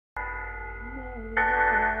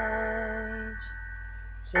lights,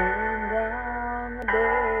 turn down the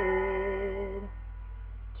bed,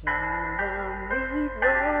 turn down these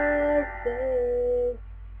voices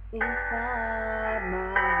inside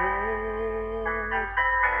my head.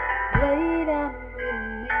 Lay down with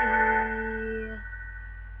me,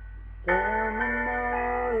 tell me no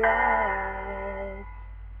lies,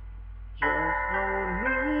 just hold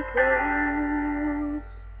me close,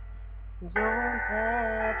 don't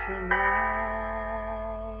patronize,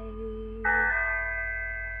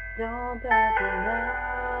 don't patronize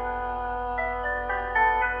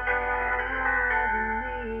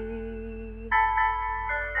me,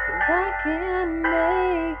 'cause I can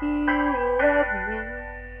make you love me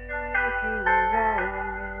if you want.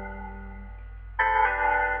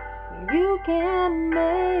 You can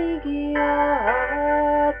make your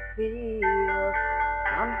heart feel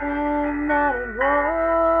something that it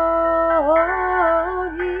won't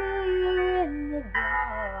here in the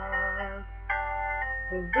dark.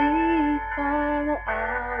 For these final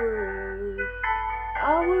hours, I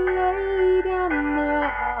will lay down my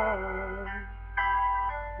heart.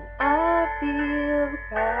 I feel the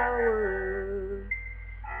power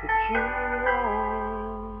that you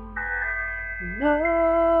won't. No,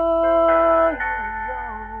 you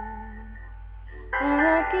won't. And I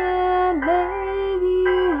can make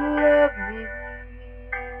you love me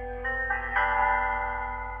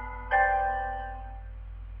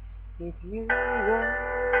if you want.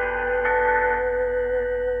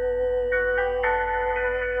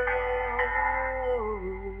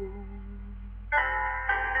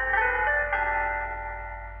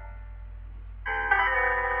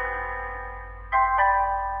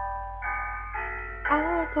 I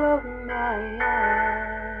close my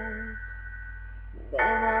eyes, then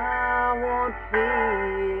I won't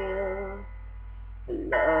feel the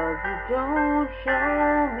love you don't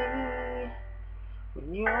show me when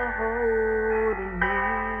you're holding me.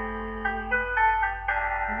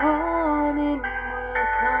 Morning will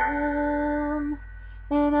come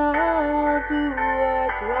and I'll do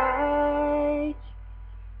what's right.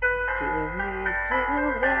 Give me till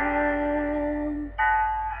then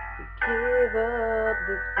to give up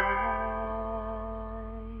this fight,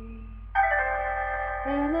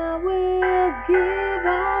 and I will give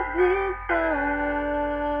up this fight.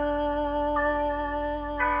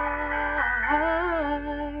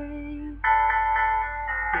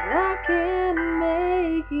 I can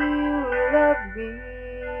make you love me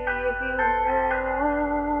if you want.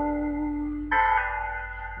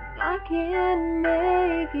 I can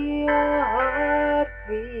make your heart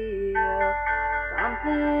feel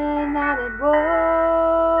something that it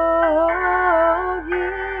won't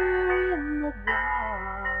here in the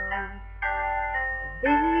dark.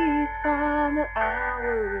 These final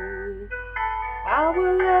hours, I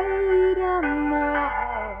will lay down my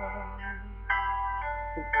heart,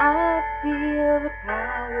 'cause I feel the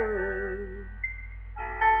power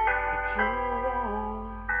that you won't.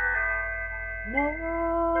 No,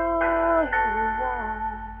 you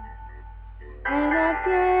won't. And I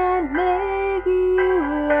can make you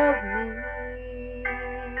love me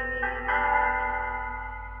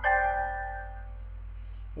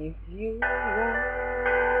if you want.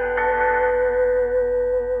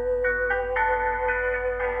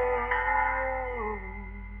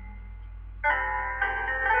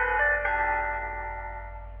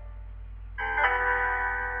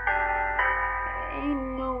 Ain't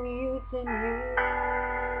no use in you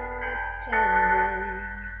pretending.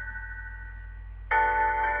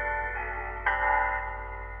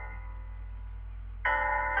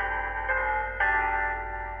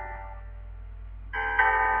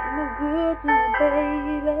 Ain't no good to me,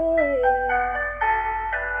 baby.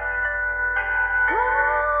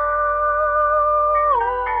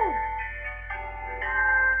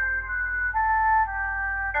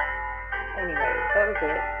 Anyway, that was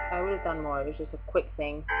it. I would have done more. It was just a quick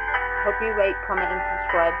thing. Hope you rate, comment, and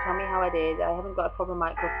subscribe. Tell me how I did. I haven't got a proper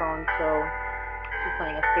microphone, so it's just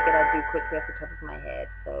something I figured I'd do quickly off the top of my head.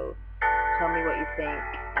 So tell me what you think,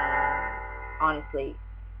 honestly,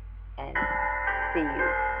 and see you.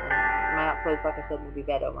 And my uploads, like I said, will be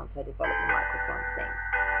better once I develop the microphone thing.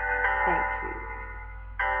 Thank you.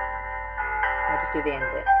 I'll just do the end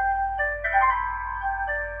of it.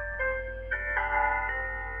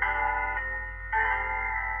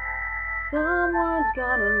 Someone's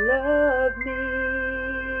gonna love me.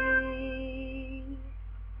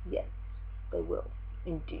 Yes, they will.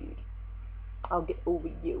 Indeed. I'll get over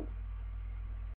you.